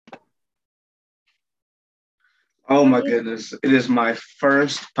Oh my goodness. It is my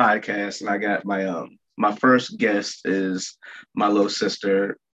first podcast and I got my first guest is my little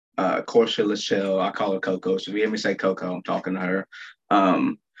sister, Corsha Lishell. I call her Coco. So if you hear me say Coco, I'm talking to her.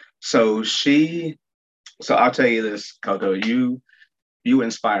 Um so she so I'll tell you this, Coco, you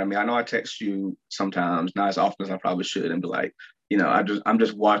inspire me. I know I text you sometimes, not as often as I probably should, and be like, I'm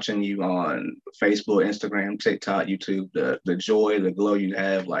just watching you on Facebook, Instagram, TikTok, YouTube, the joy, the glow you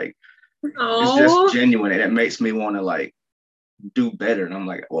have, like it's just Oh, genuine and it makes me want to like do better. And I'm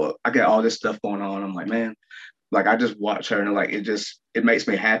like, well, I got all this stuff going on. I'm like, man, like I just watch her and like it makes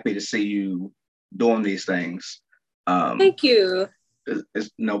me happy to see you doing these things. Um, thank you. it's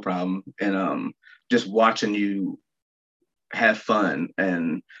no problem. And just watching you have fun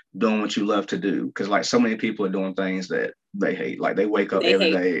and doing what you love to do. Cause like so many people are doing things that they hate. Like they wake up They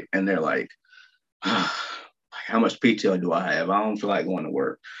every hate. day and they're like, how much PTO do I have? I don't feel like going to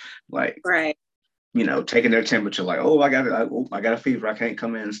work. Like Right. taking their temperature, like, oh, I got a fever, I can't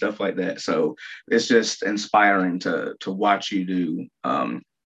come in, and stuff like that. So it's just inspiring to watch you do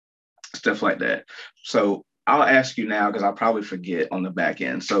stuff like that. So I'll ask you now because I'll probably forget on the back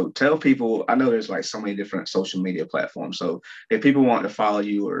end. So tell people, I know there's like so many different social media platforms. So if people want to follow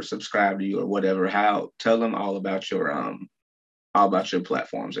you or subscribe to you or whatever, how tell them all about your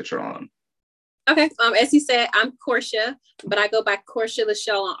platforms that you're on. Okay. As you said, I'm Corsha, but I go by Corsha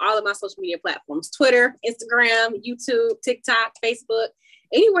Lishell on all of my social media platforms: Twitter, Instagram, YouTube, TikTok, Facebook.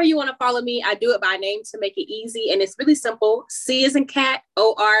 Anywhere you want to follow me, I do it by name to make it easy. And it's really simple. C is in cat,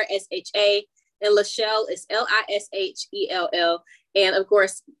 Orsha. And Lishell is Lishell. And of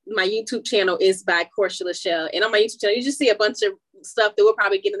course, my YouTube channel is by Corsha Lishell. And on my YouTube channel, you just see a bunch of stuff that we'll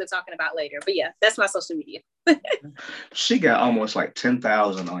probably get into talking about later. But yeah, that's my social media. She got almost like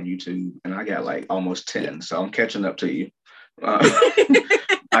 10,000 on YouTube, and I got like almost Yeah. 10. So I'm catching up to you. Uh,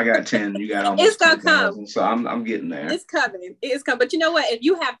 I got 10, you got It's almost gonna come. 10,000. So I'm getting there. It's coming. It's coming. But you know what? If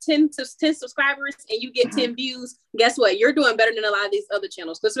you have 10 subscribers and you get Mhm. 10 views, guess what? You're doing better than a lot of these other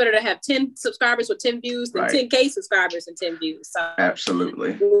channels. Because it's better to have 10 subscribers with 10 views than Right. 10K subscribers and 10 views. So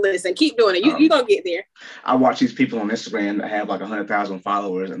Absolutely. listen, keep doing it. You're Um, going to get there. I watch these people on Instagram that have like 100,000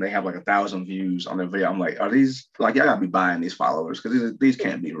 followers and they have like 1,000 views on their video. I'm like, are these like y'all gotta be buying these followers because these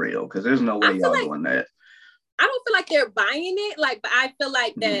can't be real because there's no I way feel y'all like doing that. I don't feel like they're buying it. Like, but I feel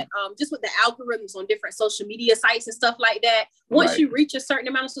like Mhm. that just with the algorithms on different social media sites and stuff like that, once Right. you reach a certain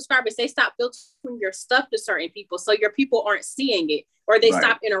amount of subscribers, they stop filtering your stuff to certain people. So your people aren't seeing it or they Right.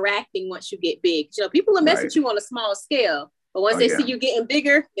 stop interacting once you get big. People will Right. message you on a small scale, but once Oh they see yeah. you getting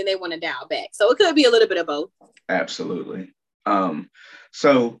bigger, then they want to dial back. So it could be a little bit of both. Absolutely.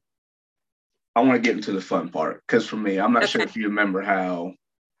 So I want to get into the fun part because for me, I'm not sure Okay. if you remember how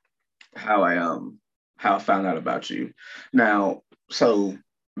I how I found out about you. Now, so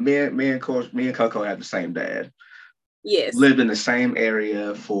me and Coco had the same dad. Yes. Lived in the same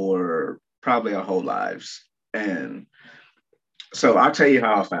area for probably our whole lives. And so I'll tell you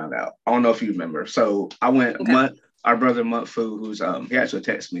how I found out. I don't know if you remember. So I went Okay. our brother Fu, who's he actually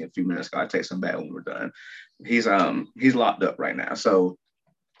texted me a few minutes ago. I texted him back when we're done. He's locked up right now. So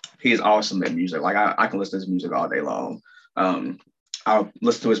he's awesome at music. Like I can listen to his music all day long. Um, I'll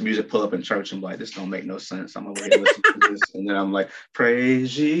listen to his music, pull up in church, and be like, this don't make no sense. I'm gonna wait and listen to this. And then I'm like,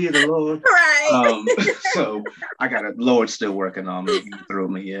 praise ye the Lord. Right. So I got a Lord still working on me, he through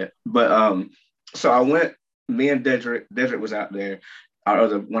me yet. But so I went, me and Dedrick was out there,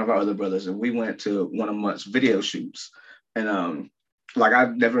 one of our other brothers, and we went to one of Mutt's video shoots. And like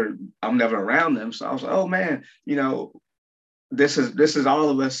I'm never around them. So I was like, oh man, this is all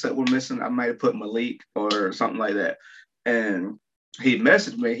of us that we're missing. I might have put Malik or something like that. And he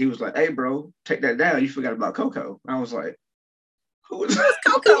messaged me. He was like, "Hey, bro, take that down. You forgot about Coco." I was like, "Who is Who's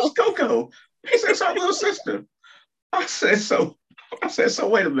who's Coco? Coco?" He said, "It's our little sister." I said, "So." I said, "So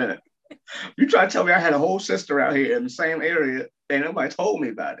wait a minute. You try to tell me I had a whole sister out here in the same area, and nobody told me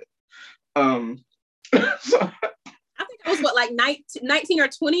about it." Um, so I think I was what, like 19 or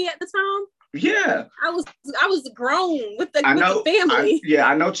 20 at the time. yeah, I was I was grown with the I with the know. family.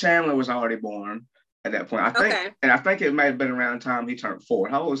 I know Chandler was already born at that point. Okay. I think it may have been around the time he turned 4.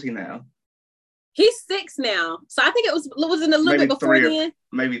 How old is he now? He's 6 now. So I think it was in a little bit Maybe before three or then.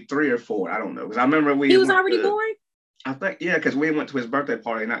 maybe 3 or 4. I don't know because I remember we He was went already to. born. I think yeah, because we went to his birthday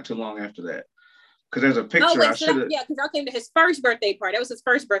party not too long after that. Because there's a Oh picture I wait, so should that, have. yeah, because I came to his first birthday party. That was his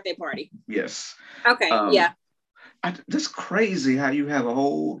first birthday party. Yes. Okay, Um. yeah. That's crazy how you have a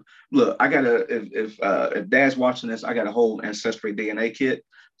whole look. I got a if Dad's watching this, I got a whole ancestry DNA kit.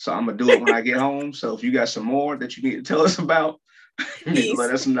 So I'm gonna do it when I get home. So if you got some more that you need to tell us about, you need to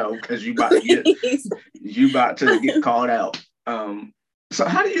let Please. us know because Please. you about to get called out. So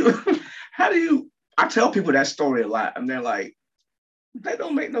how do you how do you I tell people that story a lot, and they're like, that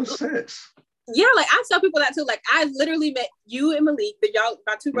don't make no sense. Yeah, like I tell people that too. Like I literally met you and Malik,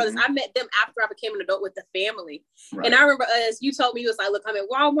 my two brothers. Mm-hmm. I met them after I became an adult with the family. Right. And I remember you told me, you was like, look, I'm at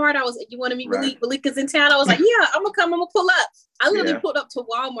Walmart. I was like, you want to meet Malik? Right. Malik is in town. I was like, yeah, I'm gonna come, I'm gonna pull up. I literally Yeah. pulled up to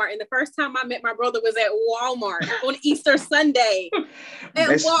Walmart, and the first time I met my brother was at Walmart on Easter Sunday. At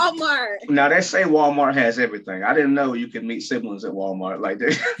Walmart. Now they say Walmart has everything. I didn't know you could meet siblings at Walmart. Like they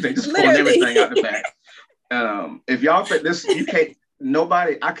just pulled everything out the back. If y'all think this, you can't.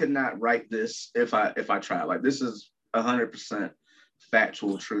 Nobody, I could not write this if I tried. Like this is 100%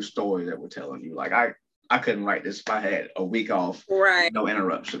 factual, true story that we're telling you. Like I couldn't write this if I had a week off, right? No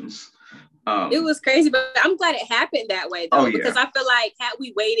interruptions. It was crazy, but I'm glad it happened that way though, because I feel like had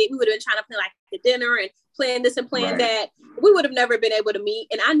we waited, we would have been trying to plan like the dinner and plan this and plan that. We would have never been able to meet.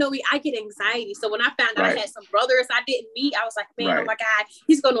 And I know I get anxiety. So when I found out I had some brothers I didn't meet, I was like, man, oh my God,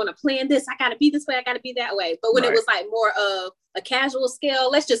 he's going to want to plan this. I got to be this way. I got to be that way. But when it was like more of a casual scale,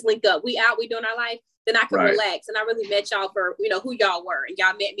 let's just link up. We out, we doing our life. Then I could relax. And I really met y'all for, who y'all were. And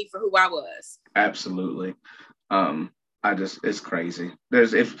y'all met me for who I was. Absolutely. It's crazy.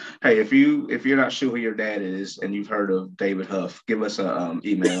 If you're not sure who your dad is and you've heard of David Huff, give us an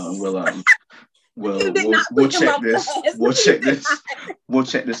email and we'll check this. We'll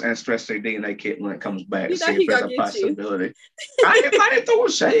check this ancestry DNA kit when it comes back. See if there's a possibility. I didn't throw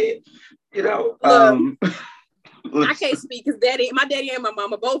a shade. I can't speak because my daddy and my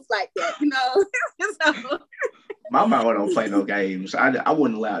mama both like that. So. My mama don't play no games. I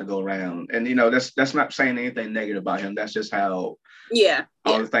wouldn't allow it to go around. And that's not saying anything negative about him. That's just how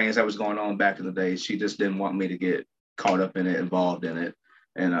all the things that was going on back in the day. She just didn't want me to get caught up in it, involved in it.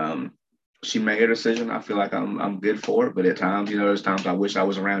 And she made her decision. I feel like I'm good for it. But at times, there's times I wish I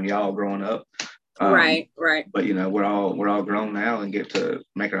was around y'all growing up. Right. But we're all grown now and get to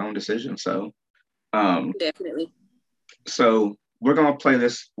make our own decisions. So definitely. So we're gonna play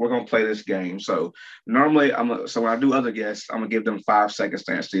this. We're gonna play this game. So normally, so when I do other guests, I'm gonna give them 5 seconds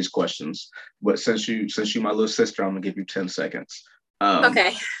to answer these questions. But since you my little sister, I'm gonna give you 10 seconds.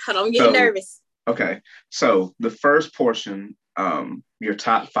 Okay, hold on, I'm getting nervous. Okay, so the first portion, your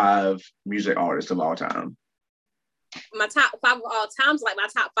top 5 music artists of all time. My top 5 of all times, like my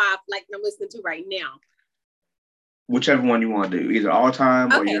top 5, like I'm listening to right now. Whichever one you want to do, either all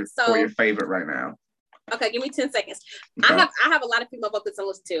time or your favorite right now. Okay, give me 10 seconds. Okay. I have a lot of female vocalists I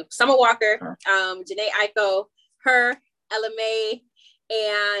listen to. Summer Walker, Janae Aiko, her, Ella Mai,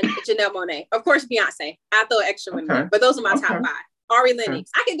 and Janelle Monáe. Of course, Beyonce. I throw extra in there, but those are my top 5. Ari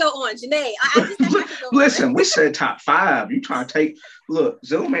Lennox. I can go on. Janae. I can go Listen, we said top 5. You trying to look,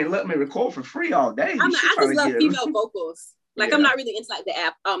 Zoom ain't let me record for free all day. I just love female vocals. Like I'm not really into like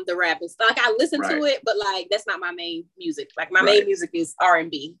the rap and stuff. Like I listen to it, but like that's not my main music. Like my main music is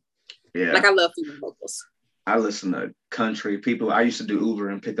R&B. Yeah. Like I love female vocals. I listen to country people. I used to do Uber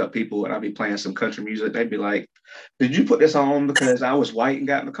and pick up people and I'd be playing some country music. They'd be like, did you put this on because I was white and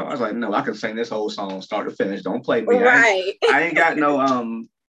got in the car? I was like, no, I can sing this whole song start to finish. Don't play me. Right. I ain't got no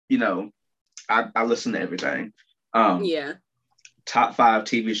I listen to everything. Top 5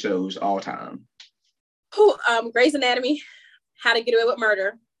 TV shows all time. Grey's Anatomy, How to Get Away with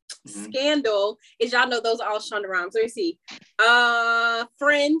Murder, Scandal. As y'all know, those are all Shonda Rhimes. Let me see.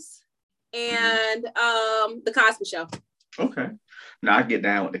 Friends. And the Cosby Show. Okay. Now I get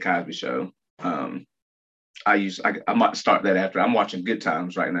down with the Cosby Show. I might start that after. I'm watching Good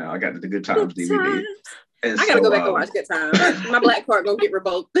Times right now. I got the Good Times DVD. I gotta go back and watch Good Times. My black card gonna get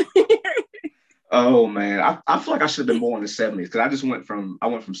revoked. Oh man, I feel like I should have been born in the 70s because I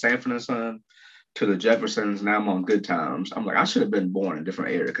went from Sanford and Son to the Jeffersons. Now I'm on Good Times. I'm like, I should have been born in a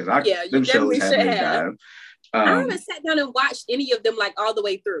different era because them shows have me died. I haven't sat down and watched any of them like all the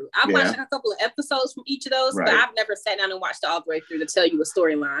way through. I've watched a couple of episodes from each of those, but I've never sat down and watched it all the way through to tell you a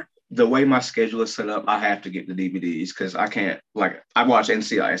storyline. The way my schedule is set up, I have to get the DVDs because I can't, I watch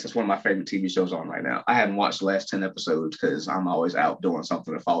NCIS. That's one of my favorite TV shows on right now. I haven't watched the last 10 episodes because I'm always out doing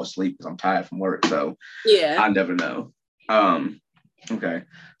something to fall asleep because I'm tired from work. So I never know. Okay.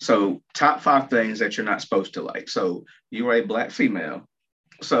 So top 5 things that you're not supposed to like. So you are a black female.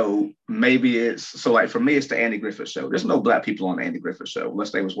 So maybe for me, it's the Andy Griffith Show. There's no black people on the Andy Griffith Show unless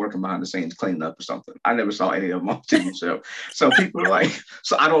they was working behind the scenes cleaning up or something. I never saw any of them on the TV show. So people are like,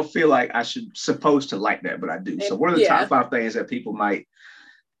 so I don't feel like I supposed to like that, but I do. So what are the top 5 things that people might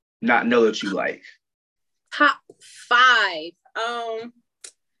not know that you like? Top 5. I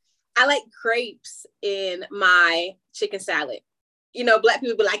like grapes in my chicken salad. Black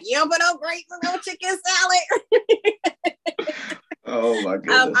people be like, yeah, but no grapes in no chicken salad. Oh my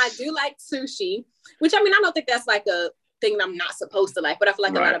goodness. I do like sushi, which I don't think that's like a thing that I'm not supposed to like. But I feel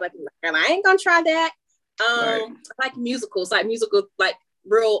like a lot Right. of black people are like, I ain't gonna try that. Right. I like musicals, like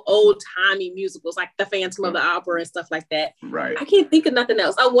real old timey musicals, like the Phantom of the Opera and stuff like that. Right. I can't think of nothing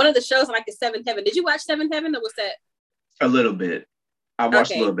else. Oh, one of the shows I like is Seventh Heaven. Did you watch Seventh Heaven, or was that? A little bit. I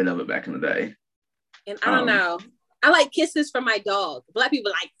watched a Okay. little bit of it back in the day. And I don't know. I like kisses from my dog. Black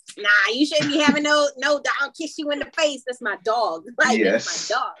people like, nah, you shouldn't be having no dog kiss you in the face. That's my dog. Like, Yes. that's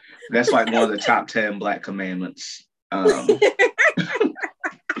my dog. That's like one of the top 10 Black commandments. Let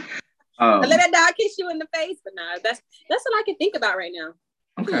that dog kiss you in the face. But nah, that's what I can think about right now.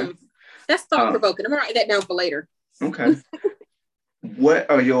 Okay. That's thought-provoking. I'm gonna write that down for later. Okay. What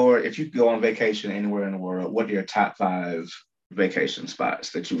are if you go on vacation anywhere in the world, what are your top 5 vacation spots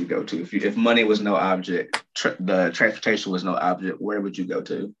that you would go to? If money was no object, the transportation was no object, where would you go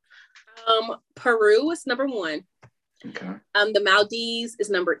to? Peru is number 1. Okay. The Maldives is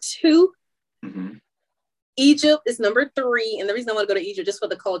number 2. Mm-hmm. Egypt is number 3, and the reason I want to go to Egypt just for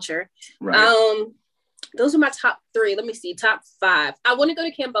the culture. Right. Those are my top 3. Let me see, top 5. I want to go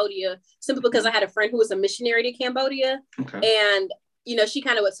to Cambodia simply because I had a friend who was a missionary to Cambodia, and she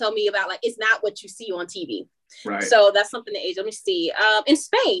kind of would tell me about like it's not what you see on TV. Right. So that's something to Asia. Let me see. In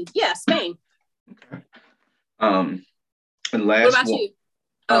Spain, Spain. Okay. And last. What about you?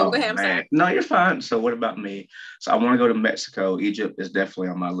 Oh, go ahead. I'm sorry. No, you're fine. So what about me? So I want to go to Mexico. Egypt is definitely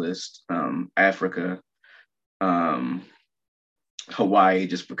on my list. Africa, Hawaii,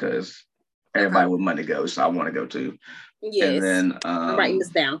 just because everybody with money goes, so I want to go to. Yes. And then I'm writing this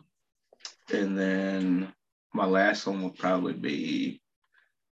down. And then my last one will probably be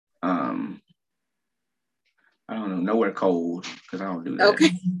I don't know, nowhere cold, because I don't do that.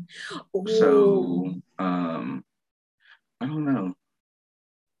 Okay. So I don't know.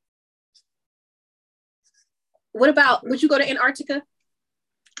 What about, would you go to Antarctica?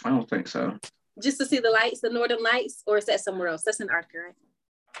 I don't think so. Just to see the lights, the northern lights, or is that somewhere else? That's Antarctica, right?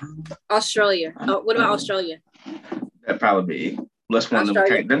 Australia. What about Australia? That'd probably be. Let's one of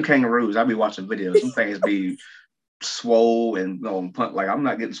them kangaroos. I be watching videos. Some things be swole and punt. Like, I'm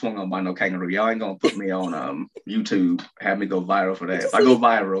not getting swung on by no kangaroo. Y'all ain't gonna put me on YouTube, have me go viral for that. If I go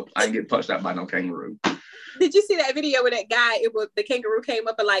viral, I ain't get punched out by no kangaroo. Did you see that video where that guy, the kangaroo came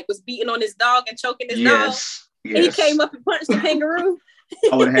up and like was beating on his dog and choking his dog? Yes. And he came up and punched the kangaroo.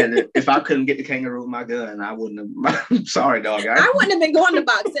 I would have had to, if I couldn't get the kangaroo with my gun, I wouldn't have. Sorry, dog. I wouldn't have been going to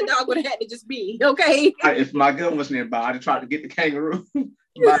box. That dog would have had to just be okay. If my gun was nearby, I'd have tried to get the kangaroo.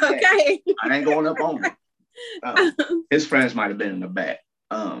 Okay. I ain't going up on him. His friends might have been in the back.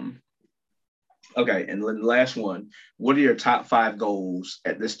 Okay, and the last one. What are your top 5 goals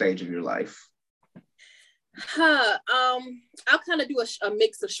at this stage of your life? I'll kind of do a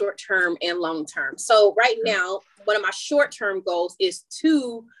mix of short-term and long-term. So right now, one of my short-term goals is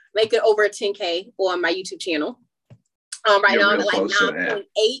to make it over 10K on my YouTube channel. Right now I'm at like 9.8,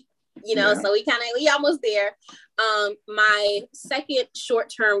 so we almost there. My second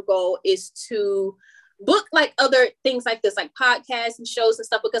short-term goal is to book like other things like this, like podcasts and shows and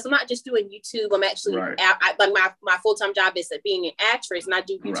stuff, because I'm not just doing YouTube. I'm actually like my full-time job is at being an actress, and I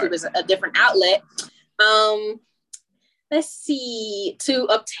do YouTube as a different outlet. Let's see, to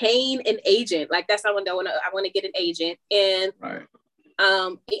obtain an agent. Like that's how I want to get an agent. And I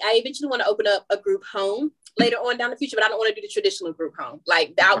eventually want to open up a group home later on down the future, but I don't want to do the traditional group home.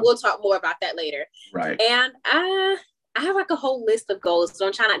 Like that, we'll talk more about that later. Right. And I have like a whole list of goals, so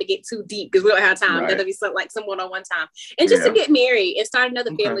I'm trying not to get too deep because we don't have time. That'll be some one-on-one time. And just to get married and start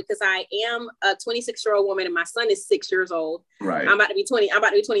another family, because I am a 26-year-old woman and my son is 6 years old. Right. I'm about to be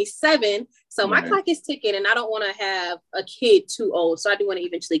 27. So my clock is ticking, and I don't want to have a kid too old. So I do want to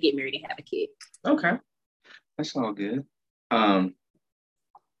eventually get married and have a kid. Okay. That's all good. I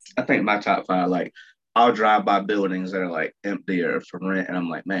think my top 5, like, I'll drive by buildings that are like empty or for rent, and I'm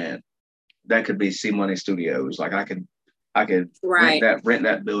like, man, that could be C Money Studios. Like I could rent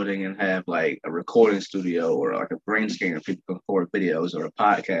that building and have like a recording studio or like a brain scanner, people can record videos, or a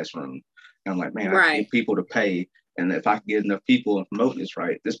podcast room. And I'm like, man, I can get people to pay, and if I can get enough people and promote this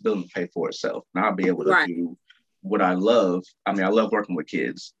this building will pay for itself, and I'll be able to do what I love. I mean, I love working with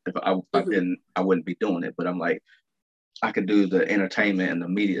kids. If I didn't, I wouldn't be doing it. But I'm like, I could do the entertainment and the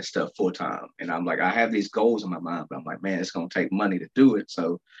media stuff full time. And I'm like, I have these goals in my mind, but I'm like, man, it's gonna take money to do it.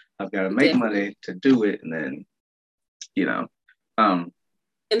 So I've got to make money to do it, and then,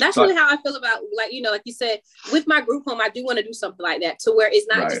 And that's So really how I feel about, like, you know, like you said, with my group home, I do want to do something like that to where it's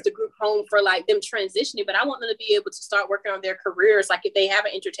not just a group home for like them transitioning, but I want them to be able to start working on their careers. Like if they have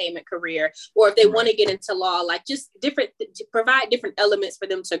an entertainment career or if they want to get into law, like just provide different elements for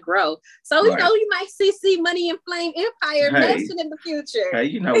them to grow. So, you know, you might see Money and Flame Empire mentioned in the future. Hey,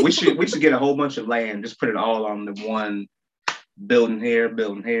 you know, we should get a whole bunch of land, just put it all on the one building here. We're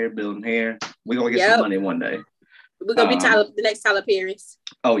going to get some money one day. We're gonna be the next Tyler Perry's.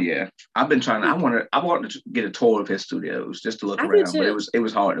 Oh yeah, I've been trying. I wanted to get a tour of his studios just to look around, but it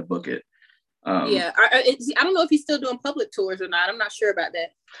was hard to book it. I don't know if he's still doing public tours or not. I'm not sure about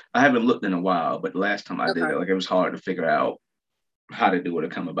that. I haven't looked in a while, but the last time I did it, like it was hard to figure out how to do it or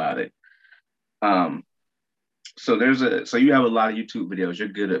come about it. So you have a lot of YouTube videos. You're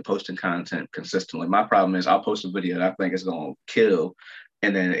good at posting content consistently. My problem is I'll post a video that I think is gonna kill,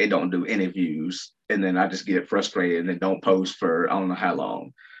 and then it don't do any views. And then I just get frustrated and then don't post for I don't know how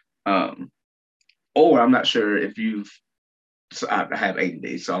long. Or I'm not sure if I have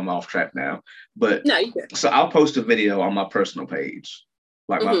ADD, so I'm off track now. But no, you so I'll post a video on my personal page,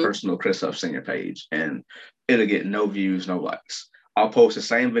 like my personal Chris Huff Senior page, and it'll get no views, no likes. I'll post the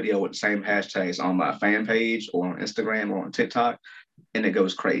same video with the same hashtags on my fan page or on Instagram or on TikTok, and it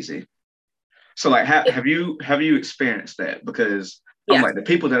goes crazy. So like, have you experienced that? Because I'm like, the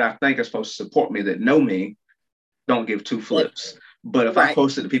people that I think are supposed to support me that know me don't give two flips. But if I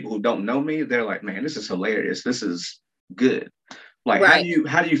post it to people who don't know me, they're like, man, this is hilarious. This is good. Like,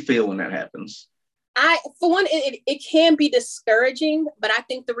 how do you feel when that happens? For one, it can be discouraging, but I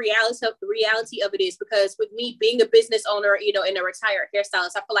think the reality of it is because with me being a business owner, you know, and a retired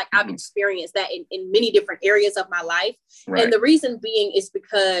hairstylist, I feel like I've experienced that in many different areas of my life. And the reason being is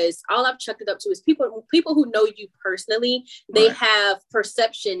because all I've chucked it up to is people who know you personally, they have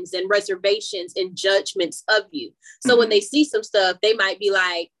perceptions and reservations and judgments of you. So when they see some stuff, they might be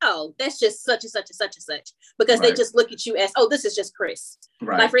like, oh, that's just such and such and such and such, because they just look at you as, oh, this is just Chris.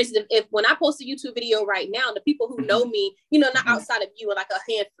 Like for instance, if when I post a YouTube video right now, the people who know me, you know, not outside of you and like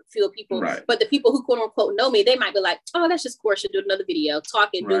a handful of people, but the people who quote unquote know me, they might be like, oh, that's just Corsha doing another video,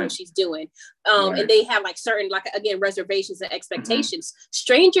 talking, doing what she's doing. And they have like certain, like, again, reservations and expectations.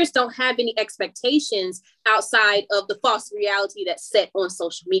 Strangers don't have any expectations outside of the false reality that's set on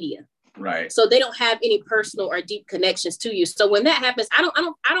social media. So they don't have any personal or deep connections to you. So when that happens,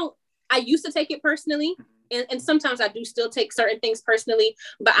 I used to take it personally. And sometimes I do still take certain things personally,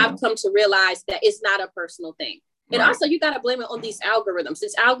 but I've come to realize that it's not a personal thing. And also you got to blame it on these algorithms.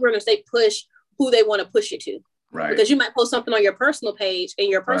 These algorithms, they push who they want to push it to. Because you might post something on your personal page and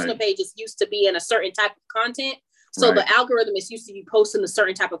your personal page is used to be in a certain type of content. So the algorithm is used to you posting a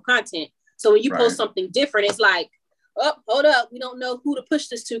certain type of content. So when you post something different, it's like, oh, hold up. We don't know who to push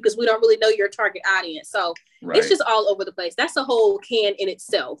this to because we don't really know your target audience. So it's just all over the place. That's a whole can in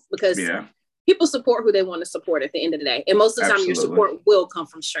itself because people support who they want to support at the end of the day. And most of the time your support will come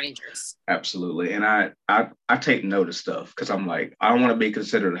from strangers. Absolutely. And I take note of stuff because I'm like, I don't want to be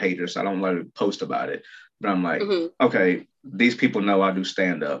considered a hater, so I don't want to post about it. But I'm like, okay, these people know I do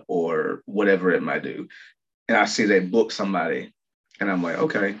stand up or whatever it might do. And I see they book somebody and I'm like,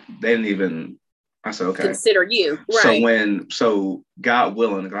 okay, they didn't even, I said, okay. Consider you. So God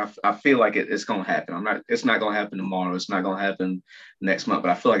willing, I feel like it's going to happen. It's not going to happen tomorrow. It's not going to happen next month,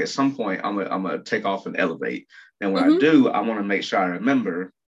 but I feel like at some point I'm going to take off and elevate. And when I do, I want to make sure I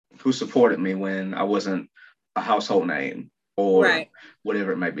remember who supported me when I wasn't a household name or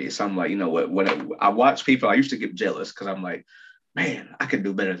whatever it might be. So I'm like, you know what, when I watch people, I used to get jealous because I'm like, man, I could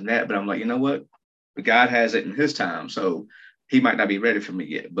do better than that. But I'm like, you know what? God has it in his time. So he might not be ready for me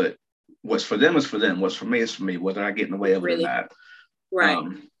yet, but what's for them is for them. What's for me is for me, whether I get in the way of it or not.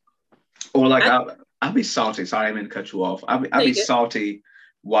 Or like I'll be salty. Sorry, I didn't mean to cut you off. I'll be salty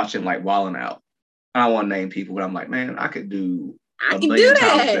watching like Wildin' Out. I don't want to name people, but I'm like, man, I could do a million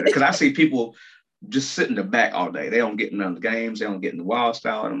times better. Because I see people just sit in the back all day. They don't get in the games. They don't get in the wild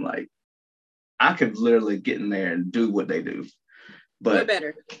style. And I'm like, I could literally get in there and do what they do. But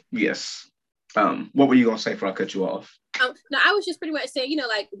better. Yes. What were you gonna say before I cut you off? No, I was just pretty much saying, you know,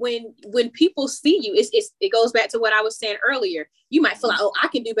 like when people see you, it goes back to what I was saying earlier. You might feel like, oh, I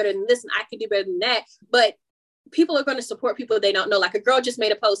can do better than this and I can do better than that. But people are going to support people they don't know. Like a girl just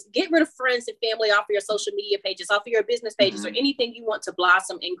made a post, get rid of friends and family off of your social media pages, off of your business pages, or anything you want to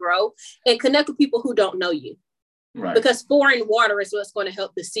blossom and grow, and connect with people who don't know you. Because foreign water is what's going to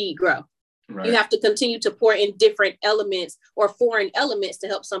help the seed grow. You have to continue to pour in different elements or foreign elements to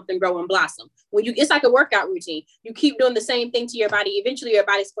help something grow and blossom. It's like a workout routine. You keep doing the same thing to your body. Eventually your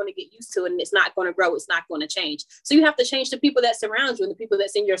body's going to get used to it and it's not going to grow. It's not going to change. So you have to change the people that surround you and the people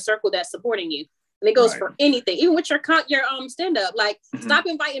that's in your circle that's supporting you. And it goes right. for anything, even with your stand up. Like, stop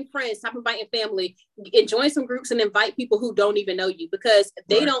inviting friends, stop inviting family, and join some groups and invite people who don't even know you, because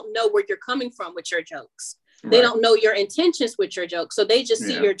they don't know where you're coming from with your jokes. They don't know your intentions with your jokes. So they just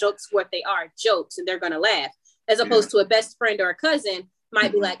see your jokes what they are, jokes, and they're gonna laugh. As opposed to a best friend or a cousin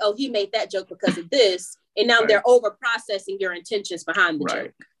might be like, oh, he made that joke because of this. And now they're over processing your intentions behind the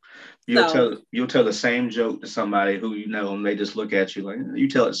joke. You'll tell the same joke to somebody who you know, and they just look at you like, you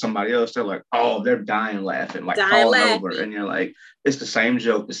tell it to somebody else, they're like, oh, they're dying laughing, like falling over. And you're like, it's the same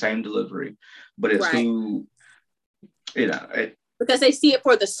joke, the same delivery, but it's who, because they see it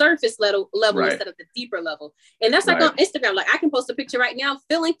for the surface level instead of the deeper level. And that's like on Instagram. Like, I can post a picture right now,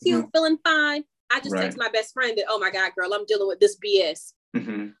 feeling cute, feeling fine. I just text my best friend that, oh my God, girl, I'm dealing with this BS.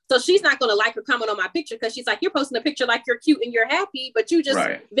 So she's not going to like or comment on my picture, because she's like, you're posting a picture like you're cute and you're happy, but you just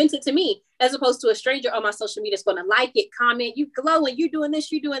vented to me, as opposed to a stranger on my social media is going to like it, comment, you glowing, you doing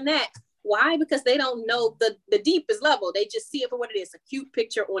this, you doing that. Why? Because they don't know the deepest level. They just see it for what it is, a cute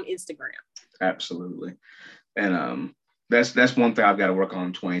picture on Instagram. Absolutely. And that's one thing I've got to work on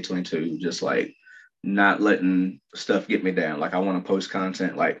in 2022, just like not letting stuff get me down. Like, I want to post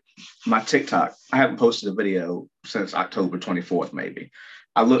content. Like my TikTok, I haven't posted a video since October 24th, maybe.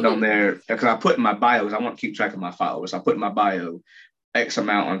 I looked on there because I put in my bio, because I want to keep track of my followers. I put in my bio X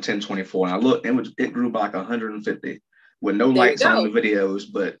amount on 10/24, and I looked, it grew by like 150 with no likes on the videos,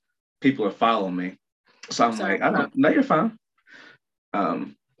 but people are following me. So I'm like, no, you're fine.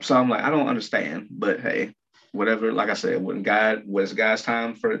 So I'm like, I don't understand, but hey, whatever. Like I said, when it's God's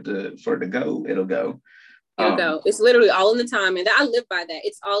time for it to go, it'll go. It'll go. It's literally all in the timing. I live by that.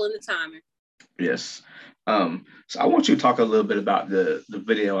 It's all in the timing. Yes. So I want you to talk a little bit about the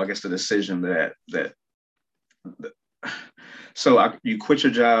video. I guess the decision so you quit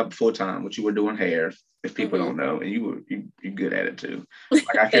your job full time, which you were doing hair. If people don't know, and you're good at it too.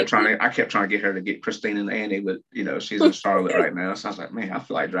 Like I kept trying to get her to get Christine and Annie, but she's in Charlotte right now. So I was like, man, I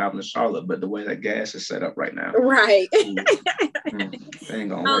feel like driving to Charlotte, but the way that gas is set up right now, it ain't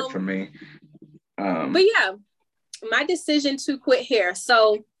gonna work for me. But yeah, my decision to quit hair.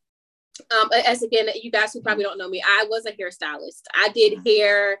 So, as again, you guys who probably don't know me, I was a hairstylist. I did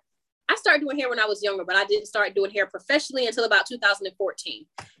hair. I started doing hair when I was younger, but I didn't start doing hair professionally until about 2014.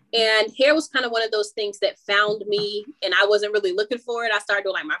 And hair was kind of one of those things that found me, and I wasn't really looking for it. I started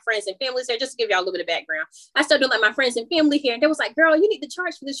doing like my friends and family's hair. Just to give y'all a little bit of background, I started doing like my friends and family hair, and they was like, girl, you need to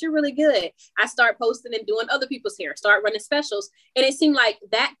charge for this. You're really good. I started posting and doing other people's hair, start running specials. And it seemed like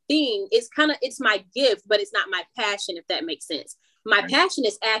that thing is it's my gift, but it's not my passion, if that makes sense. My passion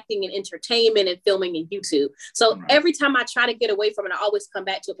is acting and entertainment and filming and YouTube. So every time I try to get away from it, I always come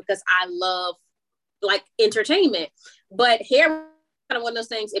back to it because I love like entertainment. But hair, kind of one of those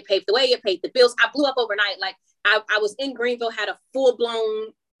things, it paved the way, it paid the bills. I blew up overnight. Like I was in Greenville, had a full-blown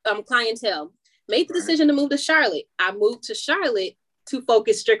clientele, made the decision to move to Charlotte. I moved to Charlotte to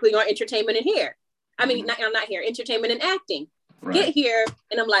focus strictly on entertainment and hair. I mean, not hair, entertainment and acting. Get here,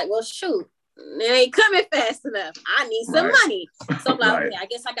 and I'm like, well, shoot, it ain't coming fast enough. I need some money. So I'm like, okay, I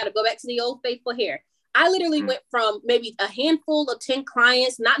guess I got to go back to the old faithful hair. I literally went from maybe a handful of 10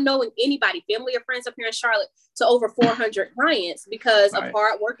 clients, not knowing anybody, family or friends up here in Charlotte, to over 400 clients because of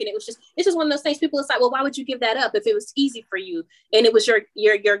hard work. And it's just one of those things. People are like, well, why would you give that up if it was easy for you and it was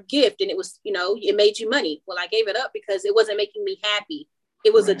your gift and it was, it made you money? Well, I gave it up because it wasn't making me happy.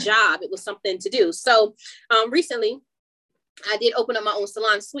 It was a job. It was something to do. So recently I did open up my own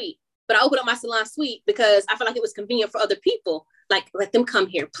salon suite. But I opened up my salon suite because I felt like it was convenient for other people. Like, let them come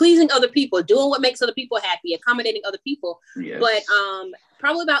here, pleasing other people, doing what makes other people happy, accommodating other people. Yes. But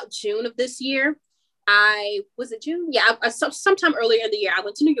probably about June of this year, June? Yeah, sometime earlier in the year, I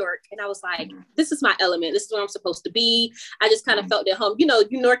went to New York and I was like, this is my element. This is where I'm supposed to be. I just kind of felt at home. New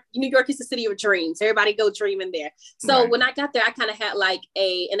York is the city of dreams. Everybody go dreaming there. So when I got there, I kind of had like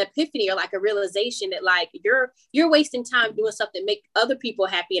an epiphany or like a realization that like, you're wasting time doing stuff that make other people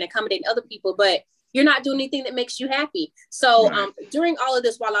happy and accommodating other people, but you're not doing anything that makes you happy. So during all of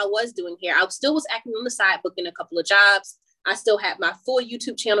this, while I was doing hair, I still was acting on the side, booking a couple of jobs. I still had my full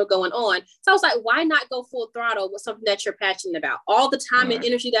YouTube channel going on. So I was like, why not go full throttle with something that you're passionate about? All the time and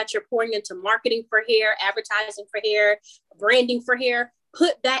energy that you're pouring into marketing for hair, advertising for hair, branding for hair,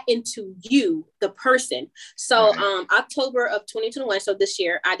 put that into you, the person. So October of 2021, so this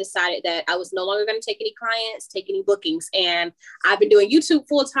year, I decided that I was no longer going to take any clients, take any bookings. And I've been doing YouTube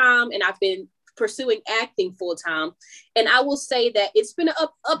full time and I've been pursuing acting full time. And I will say that it's been an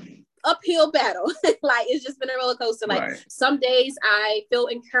uphill battle. Like, it's just been a roller coaster. Like, some days I feel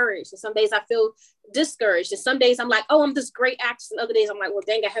encouraged, and some days I feel discouraged, and some days I'm like, oh, I'm this great actress, and other days I'm like, well,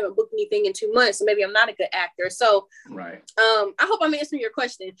 dang, I haven't booked anything in 2 months, so maybe I'm not a good actor. So I hope I'm answering your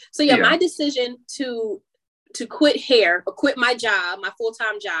question. So my decision to quit hair, or quit my job, my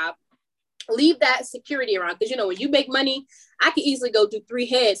full-time job, leave that security around, because when you make money, I can easily go do 3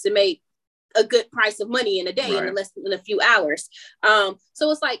 heads and make a good price of money in a day in less than a few hours.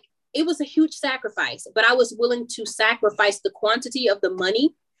 So it's like, it was a huge sacrifice, but I was willing to sacrifice the quantity of the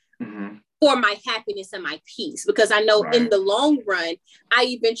money for my happiness and my peace, because I know in the long run, I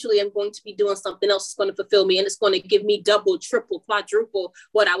eventually am going to be doing something else that's going to fulfill me, and it's going to give me double, triple, quadruple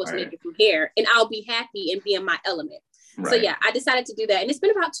what I was making from hair, and I'll be happy and be in my element. So I decided to do that, and it's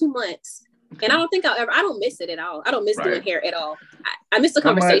been about 2 months, and I don't think I don't miss it at all. I don't miss doing hair at all. I miss the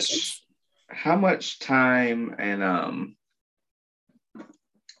conversations. How much time and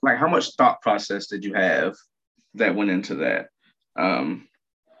like, how much thought process did you have that went into that?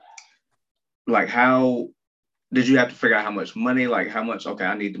 Like, how did you have to figure out how much money, like how much, okay,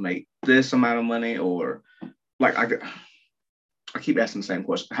 I need to make this amount of money, or like, I keep asking the same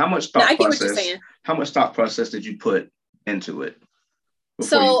question. How much thought process did you put into it?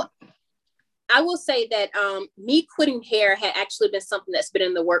 So I will say that me quitting hair had actually been something that's been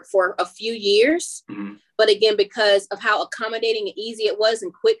in the work for a few years. But again, because of how accommodating and easy it was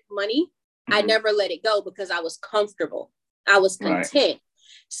and quick money, I never let it go, because I was comfortable. I was content.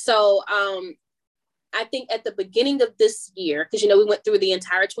 So I think at the beginning of this year, because, we went through the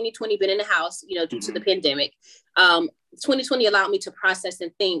entire 2020, been in the house, due to the pandemic, 2020 allowed me to process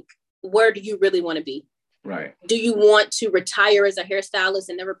and think, where do you really want to be? Do you want to retire as a hairstylist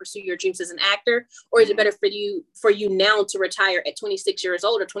and never pursue your dreams as an actor? Or is it better for you now to retire at 26 years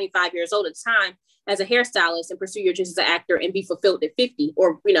old or 25 years old at the time as a hairstylist and pursue your dreams as an actor and be fulfilled at 50,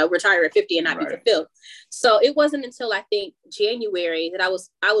 or, retire at 50 and not be fulfilled? So it wasn't until I think January that I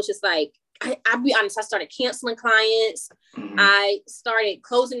was just like, I'll be honest, I started canceling clients. I started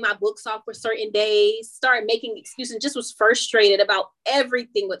closing my books off for certain days, started making excuses, just was frustrated about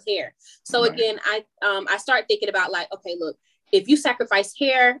everything with hair. So again, I started thinking about, like, okay, look, if you sacrifice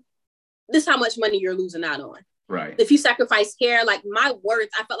hair, this is how much money you're losing out on. If you sacrifice hair, like, my worth,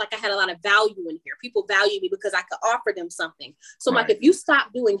 I felt like I had a lot of value in here. People value me because I could offer them something. So like, if you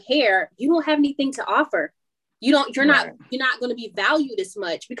stop doing hair, you don't have anything to offer. You're not going to be valued as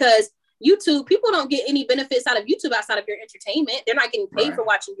much, because YouTube, people don't get any benefits out of YouTube outside of your entertainment. They're not getting paid for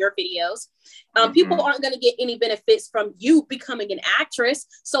watching your videos. People aren't going to get any benefits from you becoming an actress.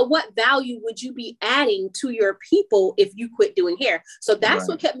 So what value would you be adding to your people if you quit doing hair? So that's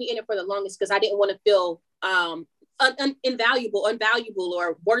what kept me in it for the longest, because I didn't want to feel invaluable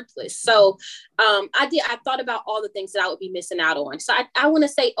or worthless. So I thought about all the things that I would be missing out on. So I want to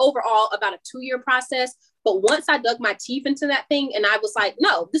say overall about a 2-year process. But once I dug my teeth into that thing and I was like,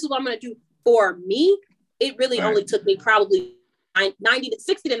 no, this is what I'm going to do for me, it really only took me probably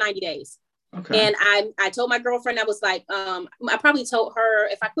 60 to 90 days. And I told my girlfriend, I was like, I probably told her,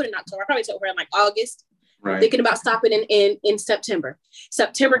 if I quit in October, I probably told her in like August, thinking about stopping in September.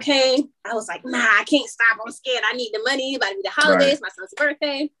 September came. I was like, nah, I can't stop. I'm scared. I need the money. I need the holidays, my son's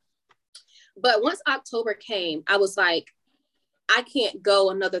birthday. But once October came, I was like, I can't go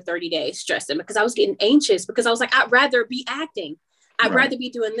another 30 days stressing, because I was getting anxious, because I was like, I'd rather be acting. I'd rather be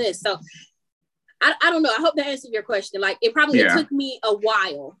doing this. So I don't know. I hope that answered your question. Like, it probably it took me a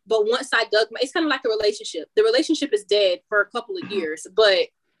while, but once I dug it's kind of like a relationship. The relationship is dead for a couple of years, but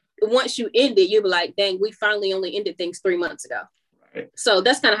once you end it, you'll be like, dang, we finally only ended things 3 months ago. So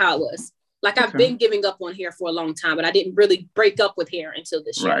that's kind of how it was. Like, I've been giving up on hair for a long time, but I didn't really break up with hair until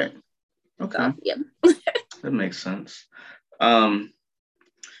this year. Okay. So, yeah. That makes sense.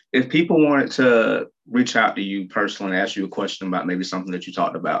 If people wanted to reach out to you personally and ask you a question about maybe something that you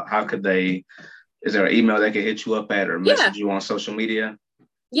talked about, how could they, is there an email they could hit you up at, or message you on social media?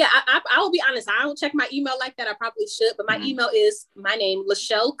 Yeah, I will be honest. I don't check my email like that. I probably should, but my email is my name,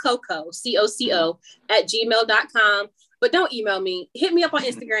 Lishell Coco, COCO @gmail.com. But don't email me. Hit me up on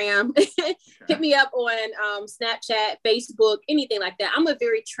Instagram. Hit me up on Snapchat, Facebook, anything like that. I'm a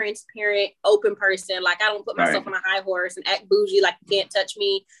very transparent, open person. Like, I don't put myself on a high horse and act bougie like you can't touch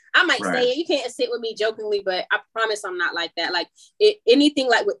me. I might say it. You can't sit with me jokingly, but I promise I'm not like that. Like, anything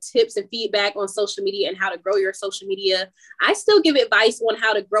like with tips and feedback on social media and how to grow your social media, I still give advice on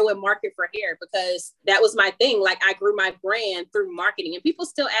how to grow and market for hair, because that was my thing. Like, I grew my brand through marketing, and people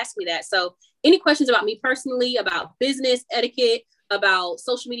still ask me that. So any questions about me personally, about business etiquette, about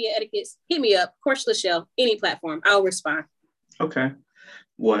social media etiquettes, hit me up, Corsha Lishell, any platform. I'll respond. Okay.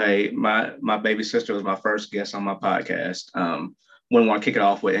 Well, hey, my baby sister was my first guest on my podcast. wouldn't want to kick it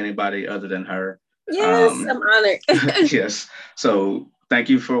off with anybody other than her. Yes, I'm honored. Yes. So thank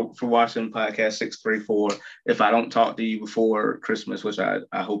you for watching podcast 634. If I don't talk to you before Christmas, which I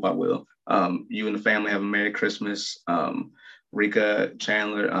hope I will, you and the family have a Merry Christmas. Rika,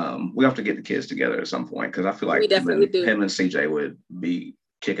 Chandler, we have to get the kids together at some point because I feel like him and CJ would be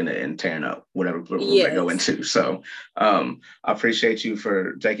kicking it and tearing up whatever room they go into. So I appreciate you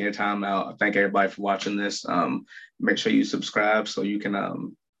for taking your time out. I thank everybody for watching this. Make sure you subscribe so you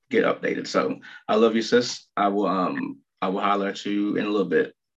can get updated. So I love you, sis. I will holler at you in a little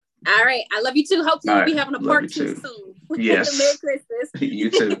bit. All right. I love you too. Hopefully we'll be having a part 2 soon. Yes. Merry Christmas.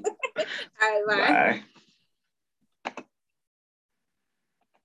 You too. All right, bye. Bye.